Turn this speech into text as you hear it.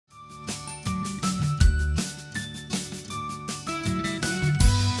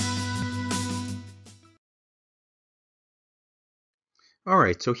All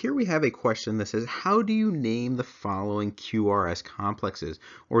right, so here we have a question that says, how do you name the following QRS complexes,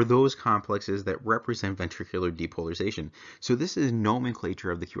 or those complexes that represent ventricular depolarization? So this is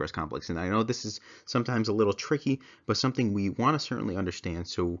nomenclature of the QRS complex, and I know this is sometimes a little tricky, but something we want to certainly understand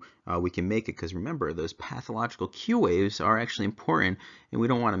so we can make it, because remember, those pathological Q waves are actually important, and we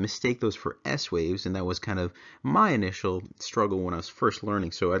don't want to mistake those for S waves, and that was kind of my initial struggle when I was first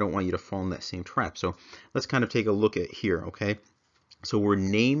learning, so I don't want you to fall in that same trap. So let's kind of take a look at here, okay? So we're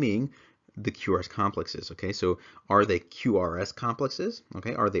naming the QRS complexes, okay? So are they QRS complexes,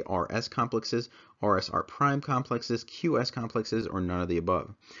 okay? Are they RS complexes, RSR prime complexes, QS complexes, or none of the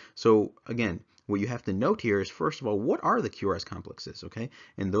above? So again, what you have to note here is, first of all, what are the QRS complexes, okay?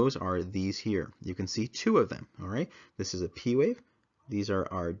 And those are these here. You can see two of them, all right? This is a P wave. These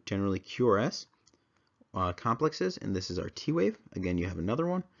are our generally QRS complexes, and this is our T wave. Again, you have another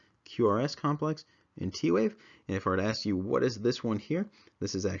one, QRS complex and T wave. And if I were to ask you, what is this one here?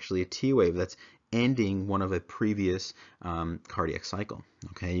 This is actually a T wave that's ending one of a previous cardiac cycle.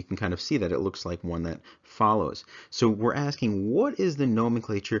 Okay, you can kind of see that it looks like one that follows. So we're asking, what is the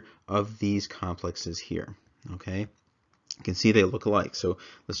nomenclature of these complexes here? Okay, you can see they look alike. So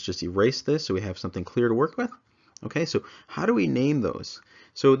let's just erase this so we have something clear to work with. Okay, so how do we name those?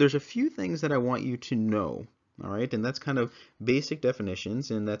 So there's a few things that I want you to know. All right, and that's kind of basic definitions,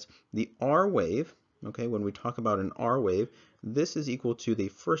 and that's the R wave. Okay, when we talk about an R wave, this is equal to the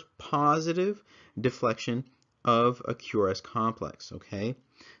first positive deflection of a QRS complex. Okay,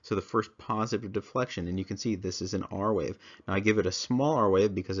 so the first positive deflection, and you can see this is an R wave. Now I give it a small R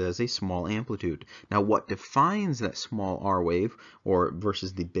wave because it has a small amplitude. Now what defines that small R wave or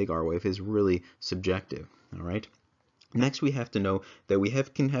versus the big R wave is really subjective. All right. Next, we have to know that we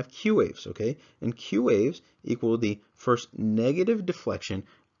can have Q waves, okay? And Q waves equal the first negative deflection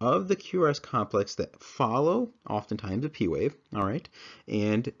of the QRS complex that follow, oftentimes, a P wave, all right?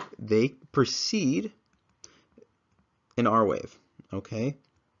 And they precede an R wave, okay?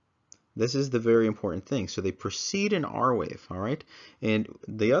 This is the very important thing. So they precede an R wave, all right? And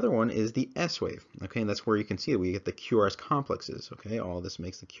the other one is the S wave, okay? And that's where you can see it. We get the QRS complexes, okay? All this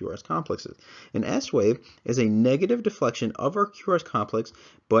makes the QRS complexes. An S wave is a negative deflection of our QRS complex,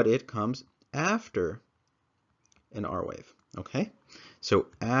 but it comes after an R wave, okay? So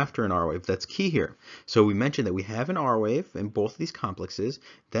after an R wave, that's key here. So we mentioned that we have an R wave in both of these complexes.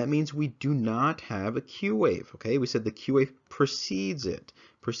 That means we do not have a Q wave, okay? We said the Q wave precedes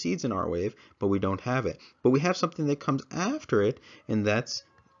an R wave, but we don't have it. But we have something that comes after it, and that's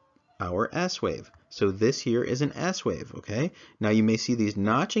our S wave. So this here is an S wave, okay? Now you may see these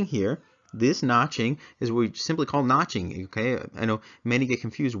notching here. This notching is what we simply call notching, okay? I know many get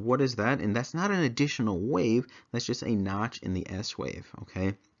confused. What is that? And that's not an additional wave. That's just a notch in the S wave,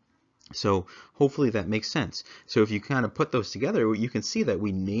 okay? So hopefully that makes sense. So if you kind of put those together, you can see that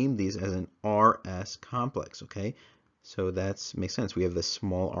we named these as an RS complex, okay? So that makes sense. We have this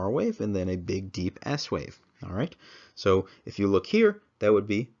small R wave and then a big deep S wave, all right? So if you look here, that would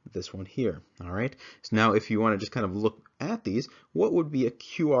be this one here, all right? So now if you want to just kind of look at these, what would be a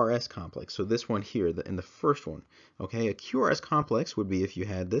QRS complex? So this one here, in the first one, okay? A QRS complex would be if you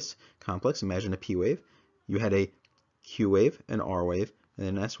had this complex, imagine a P wave, you had a Q wave, an R wave, and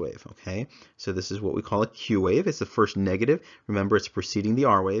an S wave, okay? So this is what we call a Q wave. It's the first negative. Remember, it's preceding the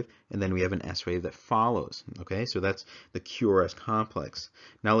R wave, and then we have an S wave that follows, okay? So that's the QRS complex.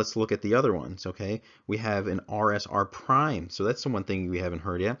 Now let's look at the other ones, okay? We have an RSR prime. So that's the one thing we haven't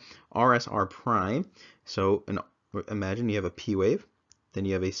heard yet. RSR prime. So imagine you have a P wave, then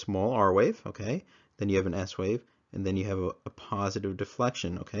you have a small R wave, okay? Then you have an S wave, and then you have a positive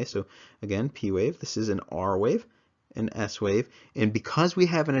deflection, okay? So again, P wave, this is an R wave, an S wave, and because we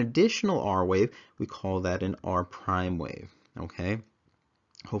have an additional R wave, we call that an R prime wave, okay?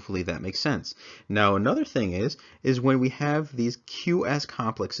 Hopefully that makes sense. Now another thing is when we have these QS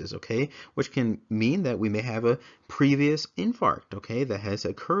complexes, okay, which can mean that we may have a previous infarct, okay, that has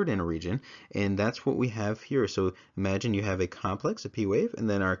occurred in a region, and that's what we have here. So imagine you have a complex, a P wave, and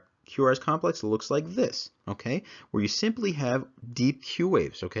then our QRS complex looks like this, okay, where you simply have deep Q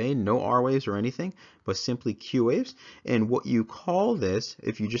waves, okay, no R waves or anything, but simply Q waves. And what you call this,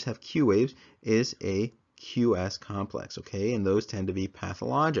 if you just have Q waves, is a QS complex, okay, and those tend to be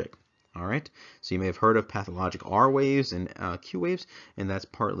pathologic. All right, so you may have heard of pathologic R waves and Q waves, and that's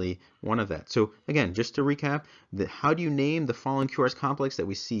partly one of that. So again, just to recap, how do you name the following QRS complex that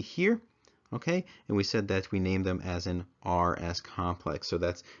we see here? Okay, and we said that we name them as an RS complex, so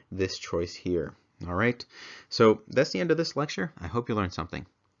that's this choice here. All right, so that's the end of this lecture. I hope you learned something.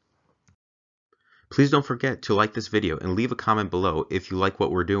 Please don't forget to like this video and leave a comment below if you like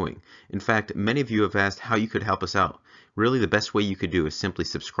what we're doing. In fact, many of you have asked how you could help us out. Really, the best way you could do is simply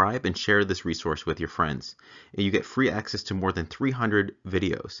subscribe and share this resource with your friends. And you get free access to more than 300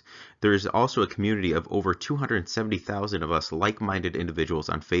 videos. There is also a community of over 270,000 of us like-minded individuals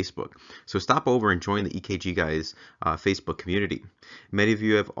on Facebook. So stop over and join the EKG Guys Facebook community. Many of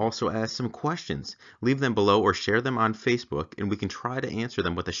you have also asked some questions. Leave them below or share them on Facebook, and we can try to answer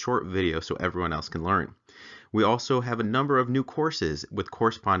them with a short video so everyone else can learn. We also have a number of new courses with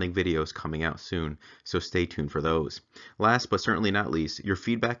corresponding videos coming out soon, so stay tuned for those. Last but certainly not least, your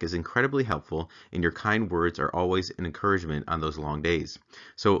feedback is incredibly helpful, and your kind words are always an encouragement on those long days.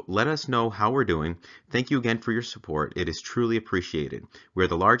 So let us know how we're doing. Thank you again for your support. It is truly appreciated. We are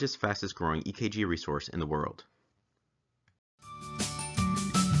the largest, fastest growing EKG resource in the world.